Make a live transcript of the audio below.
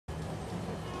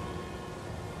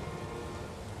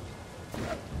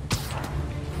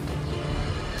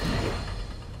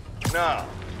Now,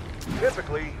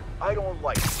 typically, I don't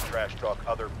like to trash talk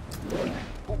other...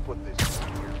 Who put this in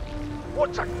here?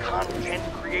 What's a content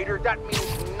creator? That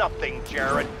means nothing,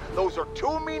 Jared. Those are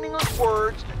two meaningless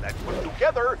words that put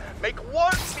together make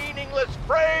one meaningless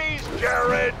phrase,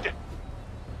 Jared!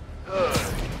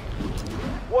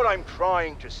 What I'm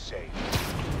trying to say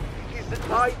is that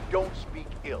I don't speak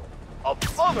ill of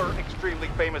other extremely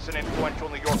famous and influential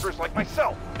New Yorkers like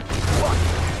myself. But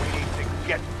we need to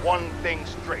get one thing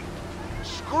straight.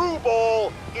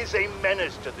 Screwball is a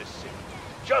menace to this city.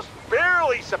 Just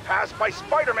barely surpassed by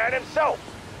Spider-Man himself.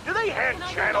 Do they hand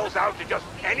channels out to just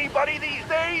anybody these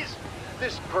days?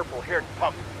 This purple-haired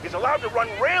punk is allowed to run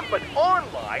rampant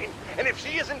online, and if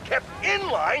she isn't kept in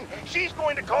line, she's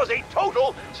going to cause a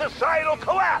total societal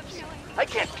collapse. I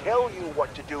can't tell you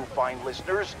what to do, fine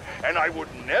listeners, and I would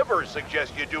never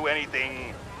suggest you do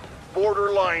anything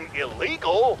borderline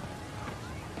illegal.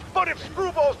 But if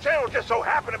Screwball's channel just so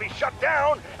happened to be shut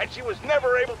down and she was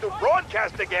never able to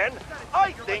broadcast again,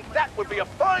 I think that would be a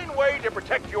fine way to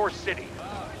protect your city.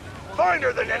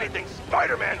 Finer than anything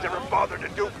Spider-Man's ever bothered to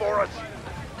do for us.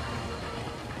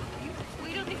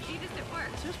 We don't think she does it work.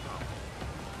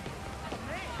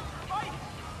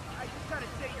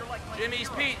 Jimmy's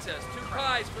Pizzas, 2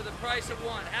 pies for the price of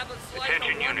 1. Have a slice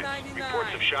Attention of units. $1.99.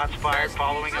 Reports of shots fired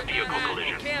following a vehicle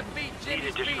collision. You can't beat Need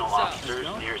Jimmy's additional Pizza. officers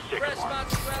near Fresh Sycamore.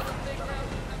 mozzarella, big round.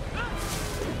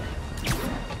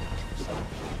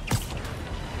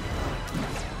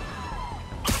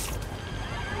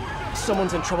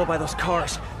 Someone's in trouble by those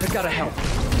cars. I've gotta help.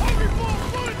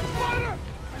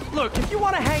 Look, if you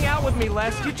want to hang out with me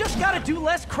less, you just gotta do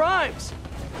less crimes.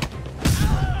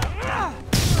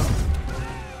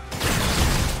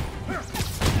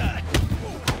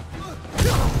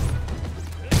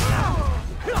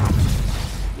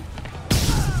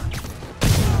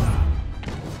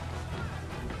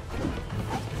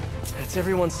 That's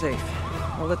everyone safe.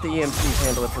 I'll let the EMTs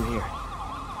handle it from here.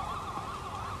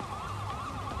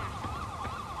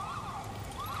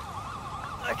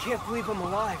 I can't believe I'm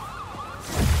alive.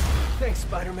 Thanks,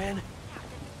 Spider-Man.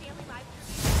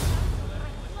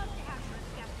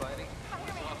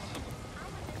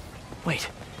 Wait,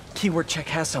 keyword check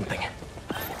has something.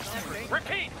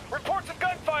 Repeat! Reports of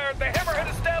gunfire at the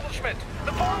Hammerhead establishment!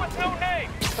 The bar with no name!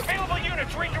 Available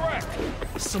units, redirect!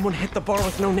 Someone hit the bar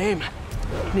with no name.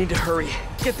 Need to hurry.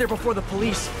 Get there before the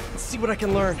police and see what I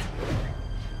can learn.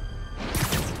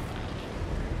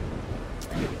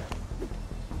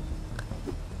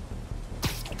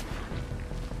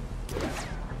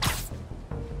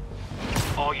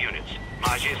 All units.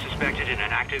 Maggia is suspected in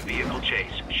an active vehicle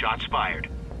chase. Shots fired.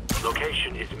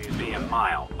 Location is Museum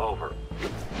Mile. Over.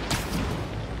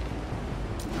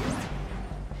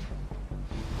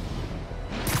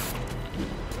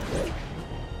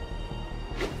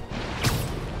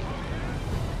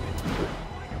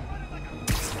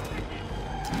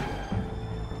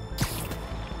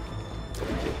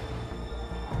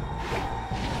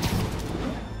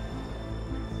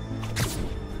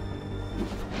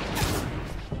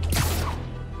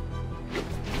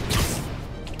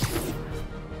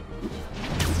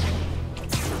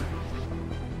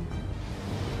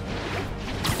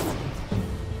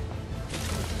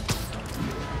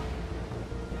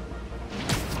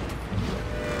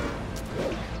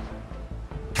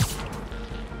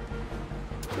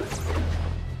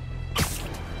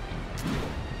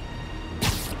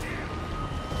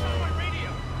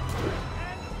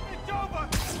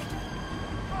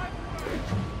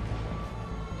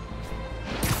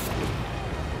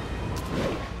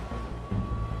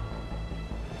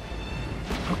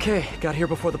 Okay, got here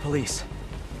before the police.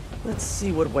 Let's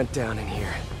see what went down in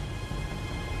here.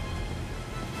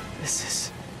 This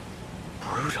is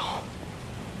brutal.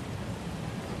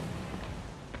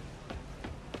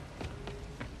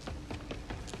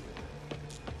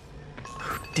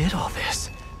 Who did all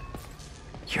this?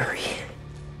 Yuri.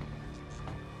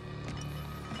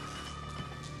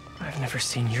 I've never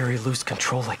seen Yuri lose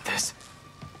control like this.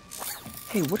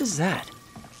 Hey, what is that?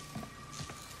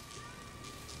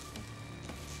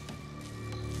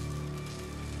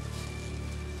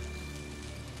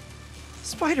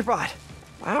 Spider-Bot!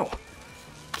 Wow.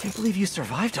 Can't believe you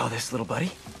survived all this, little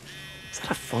buddy. Is that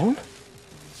a phone?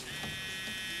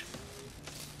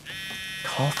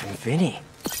 Call from Vinny.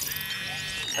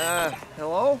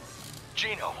 Hello?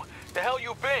 Gino, the hell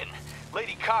you been?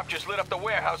 Lady Cop just lit up the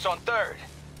warehouse on 3rd.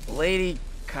 Lady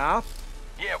Cop?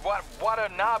 Yeah,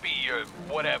 Watanabe or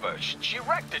whatever. She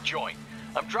wrecked the joint.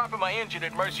 I'm dropping my engine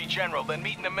at Mercy General, then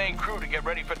meeting the main crew to get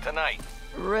ready for tonight.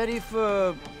 Ready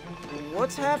for...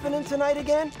 what's happening tonight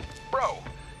again? Bro,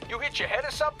 you hit your head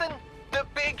or something? The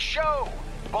big show!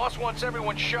 Boss wants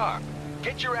everyone sharp.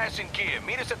 Get your ass in gear.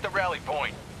 Meet us at the rally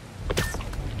point.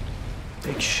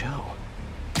 Big show.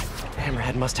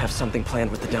 Hammerhead must have something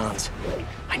planned with the Dons.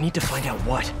 I need to find out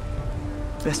what.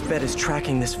 Best bet is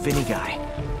tracking this Vinny guy.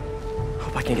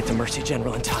 Hope I can get to Mercy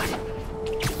General in time.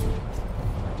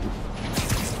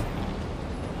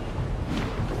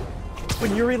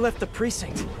 When Yuri left the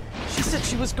precinct, she said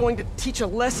she was going to teach a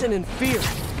lesson in fear.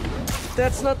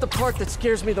 That's not the part that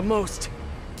scares me the most.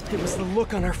 It was the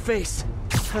look on her face.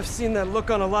 I've seen that look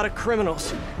on a lot of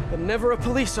criminals, but never a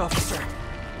police officer.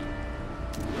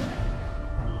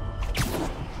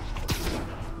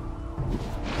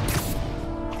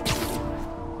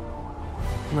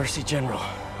 Mercy General.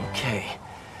 Okay.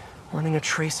 Running a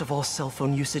trace of all cell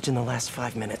phone usage in the last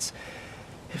 5 minutes.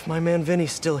 If my man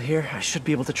Vinny's still here, I should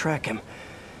be able to track him.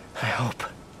 I hope.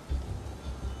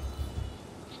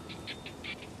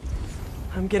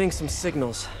 I'm getting some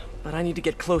signals, but I need to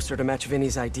get closer to match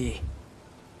Vinny's ID.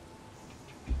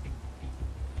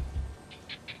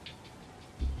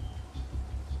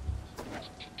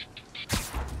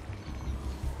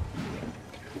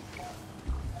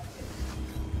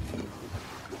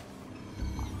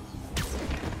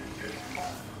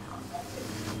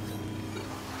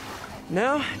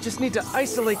 Now, just need to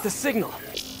isolate the signal.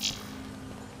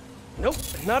 Nope,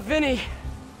 not Vinny.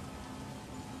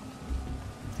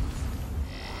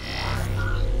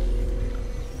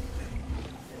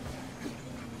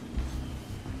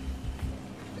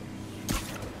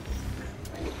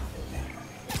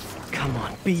 Come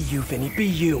on, be you, Vinny, be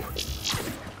you.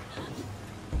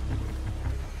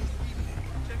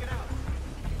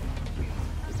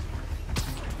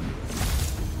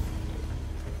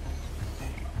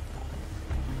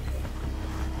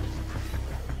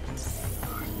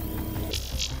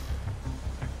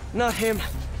 Not him.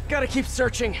 Gotta keep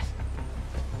searching.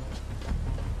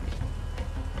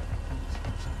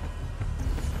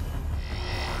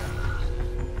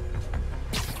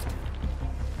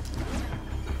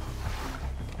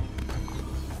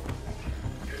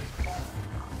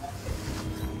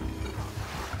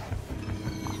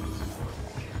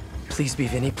 Please be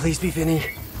Vinny, please be Vinny.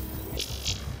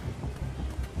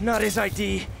 Not his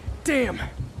ID. Damn.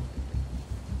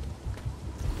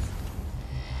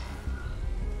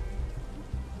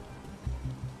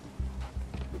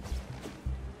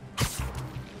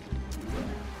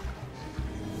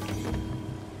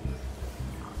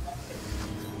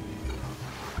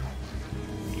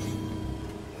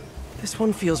 This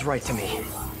one feels right to me.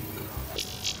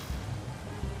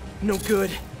 No good.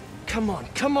 Come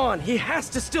on, he has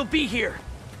to still be here!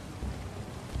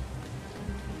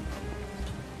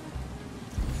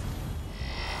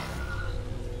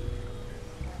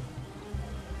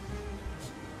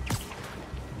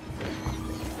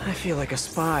 I feel like a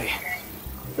spy.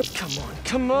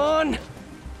 Come on!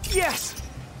 Yes!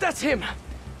 That's him!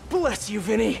 Bless you,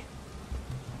 Vinny!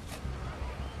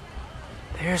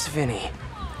 There's Vinny.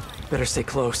 Better stay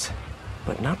close,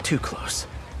 but not too close.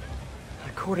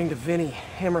 According to Vinny,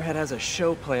 Hammerhead has a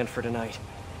show planned for tonight.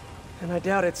 And I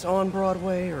doubt it's on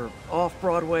Broadway, or off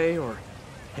Broadway, or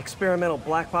experimental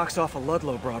black box off of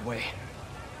Ludlow Broadway.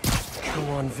 Come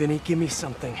on, Vinny, give me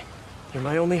something. You're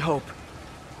my only hope.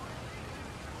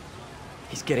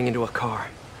 He's getting into a car.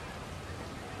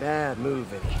 Bad move,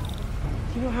 Vinny.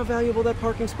 Do you know how valuable that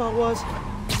parking spot was?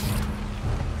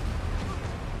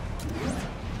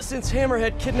 Since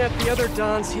Hammerhead kidnapped the other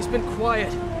Dons, he's been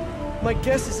quiet. My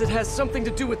guess is it has something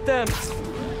to do with them.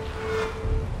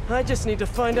 I just need to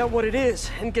find out what it is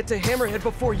and get to Hammerhead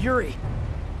before Yuri.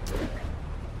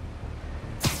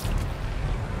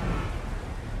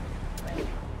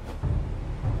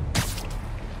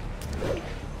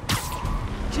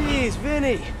 Jeez,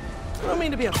 Vinny. I don't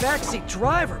mean to be a backseat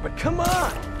driver, but come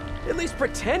on. At least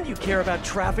pretend you care about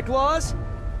traffic laws.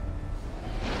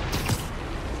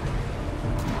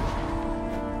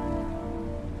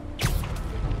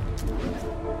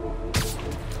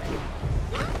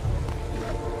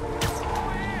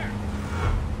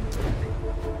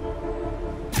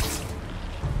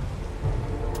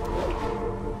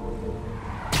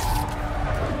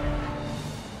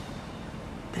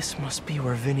 This must be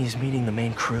where Vinny's meeting the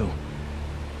main crew.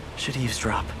 Should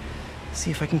eavesdrop.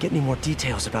 See if I can get any more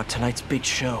details about tonight's big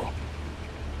show.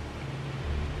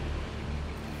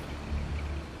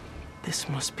 This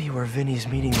must be where Vinny's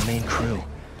meeting the main crew.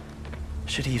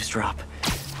 Should eavesdrop.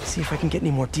 See if I can get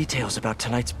any more details about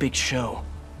tonight's big show.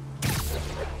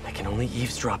 I can only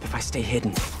eavesdrop if I stay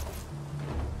hidden.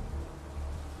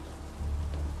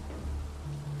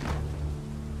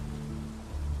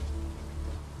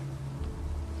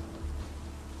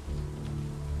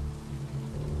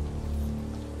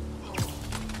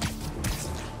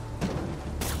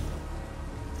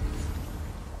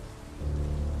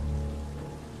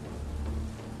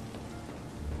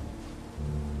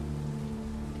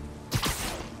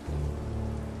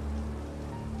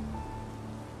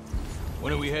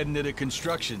 When are we heading to the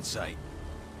construction site?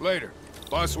 Later.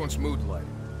 Boss wants mood lighting.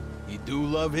 You do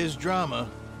love his drama.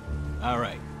 All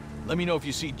right. Let me know if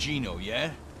you see Gino,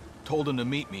 yeah? Told him to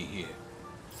meet me here.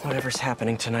 Whatever's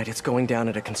happening tonight, it's going down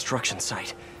at a construction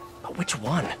site. But which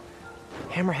one?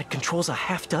 Hammerhead controls a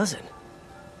half dozen.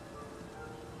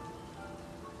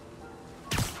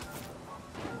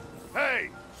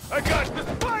 Hey! I got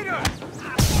the spider!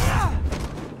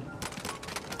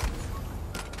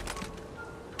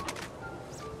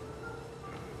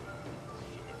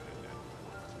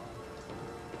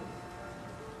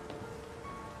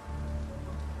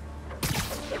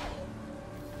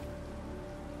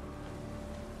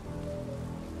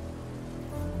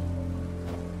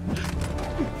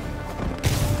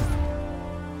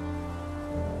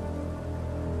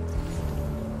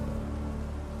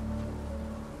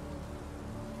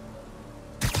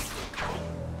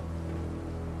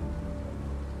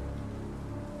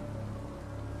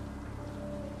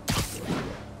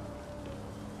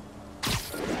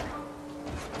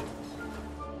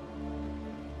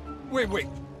 Wait.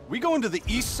 We going to the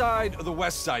east side or the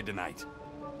west side tonight?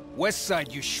 West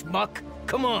side, you schmuck.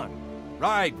 Come on.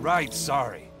 Right,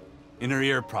 sorry. Inner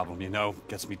ear problem, you know,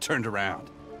 gets me turned around.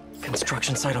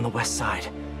 Construction site on the west side.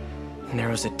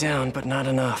 Narrows it down, but not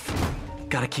enough.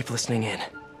 Gotta keep listening in.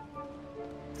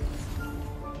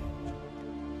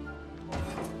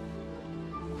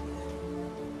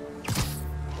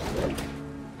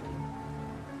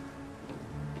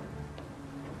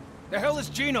 The hell is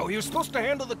Gino? He was supposed to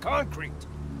handle the concrete.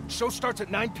 Show starts at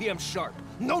 9 p.m. sharp.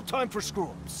 No time for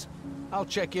screw-ups. I'll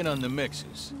check in on the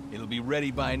mixes. It'll be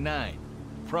ready by 9.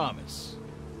 Promise.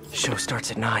 Show starts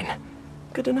at 9.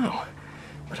 Good to know.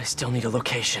 But I still need a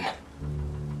location.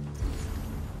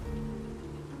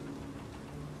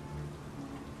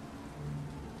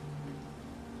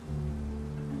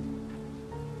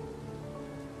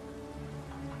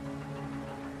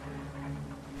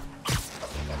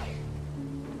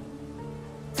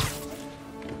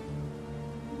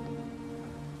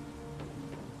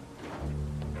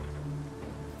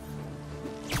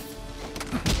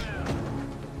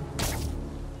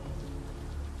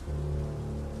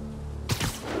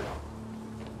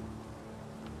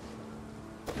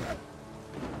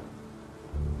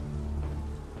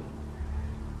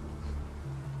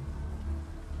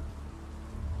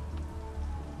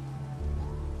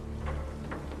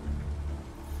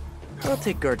 I'll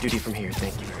take guard duty from here,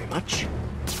 thank you very much.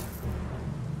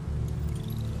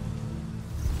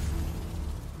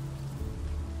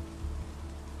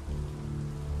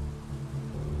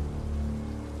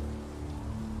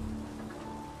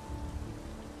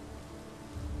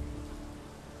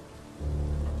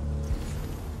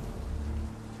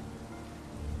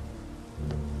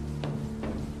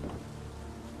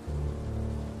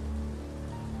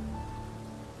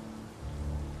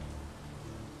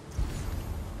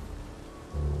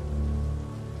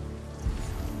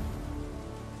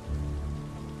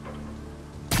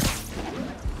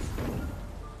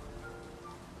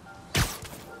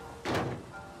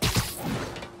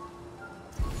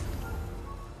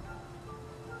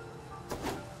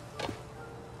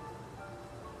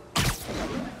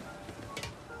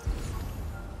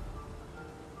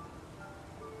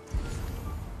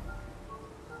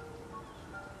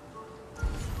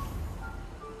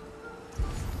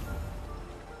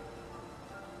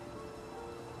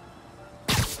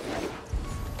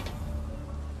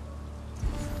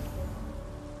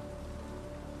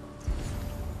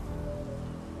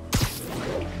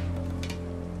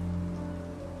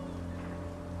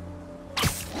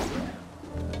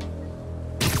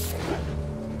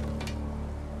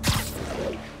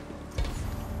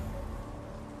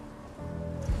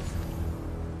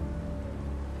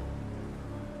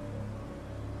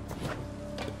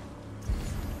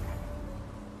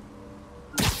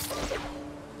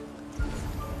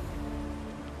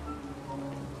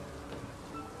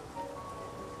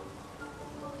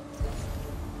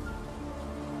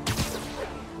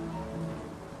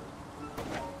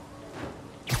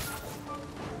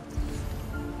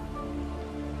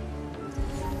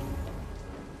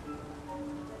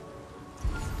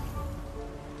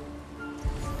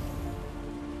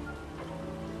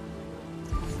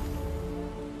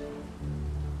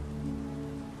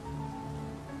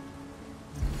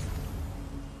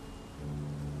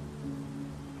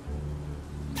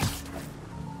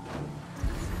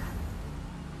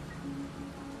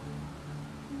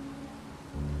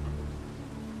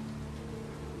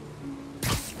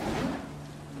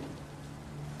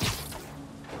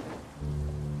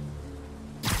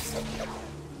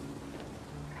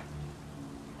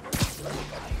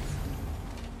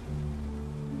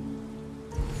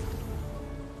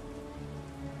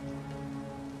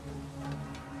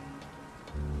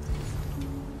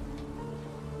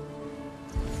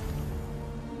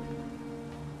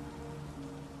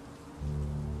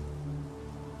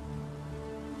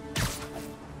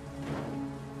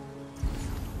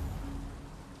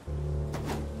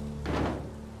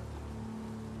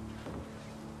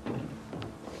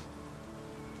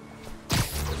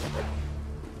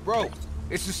 Bro,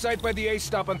 it's the site by the A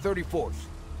stop on 34th.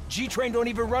 G-Train don't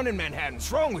even run in Manhattan. What's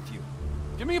wrong with you?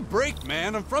 Give me a break,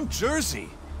 man. I'm from Jersey.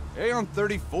 A on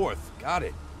 34th. Got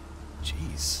it.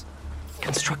 Jeez.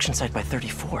 Construction site by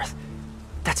 34th.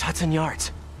 That's Hudson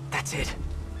Yards. That's it.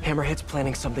 Hammerhead's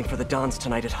planning something for the Dons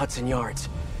tonight at Hudson Yards.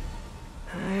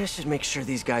 I should make sure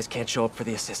these guys can't show up for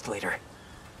the assist later.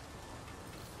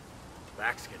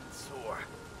 Back's getting sore.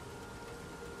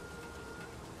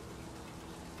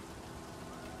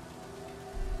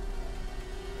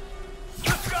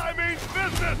 This guy means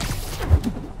business!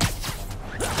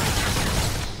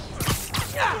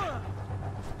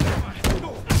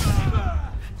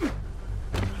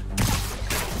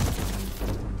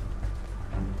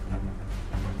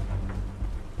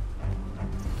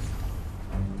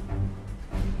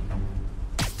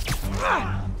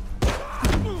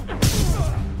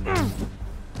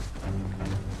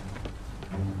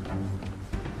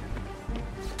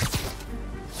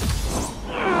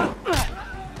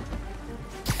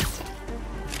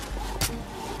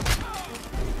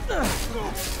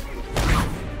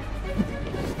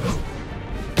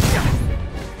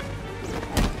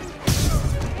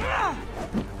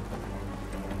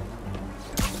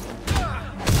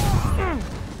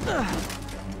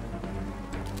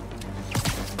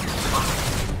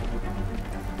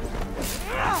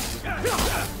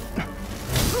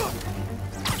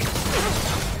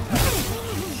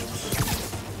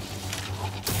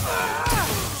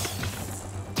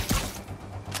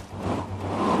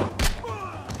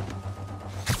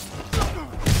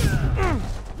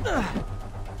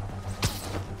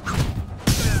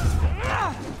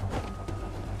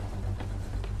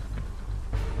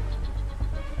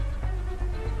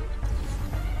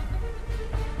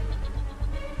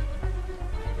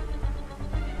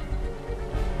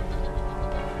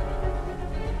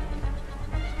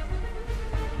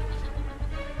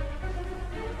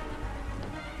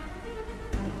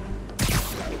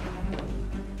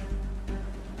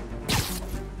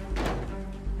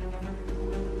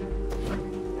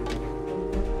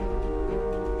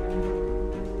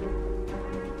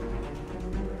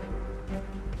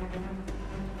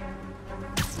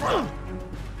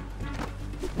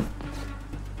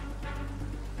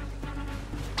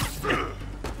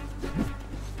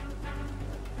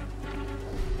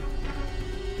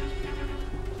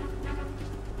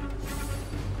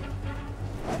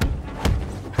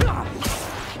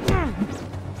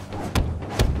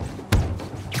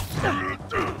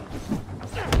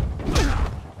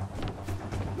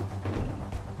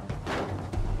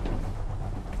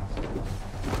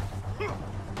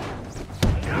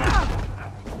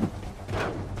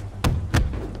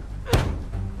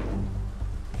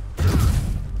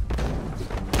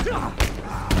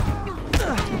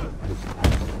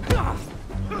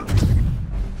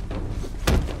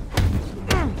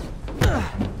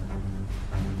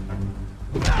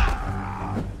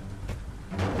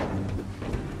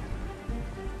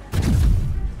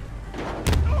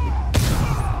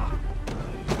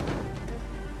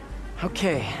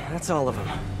 Okay, that's all of them.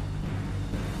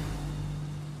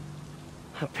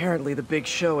 Apparently the big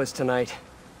show is tonight.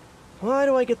 Why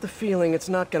do I get the feeling it's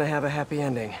not gonna have a happy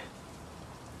ending?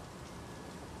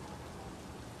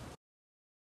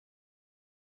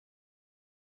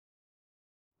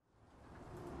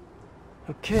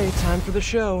 Okay, time for the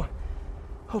show.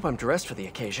 Hope I'm dressed for the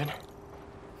occasion.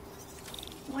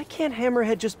 Why can't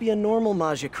Hammerhead just be a normal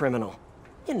Maggia criminal?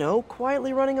 You know,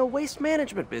 quietly running a waste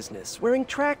management business, wearing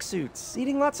tracksuits,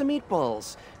 eating lots of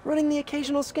meatballs, running the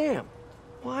occasional scam.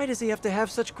 Why does he have to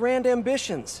have such grand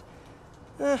ambitions?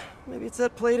 Maybe it's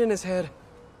that plate in his head.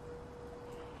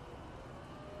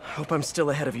 Hope I'm still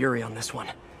ahead of Yuri on this one.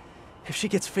 If she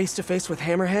gets face to face with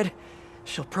Hammerhead,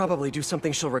 she'll probably do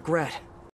something she'll regret.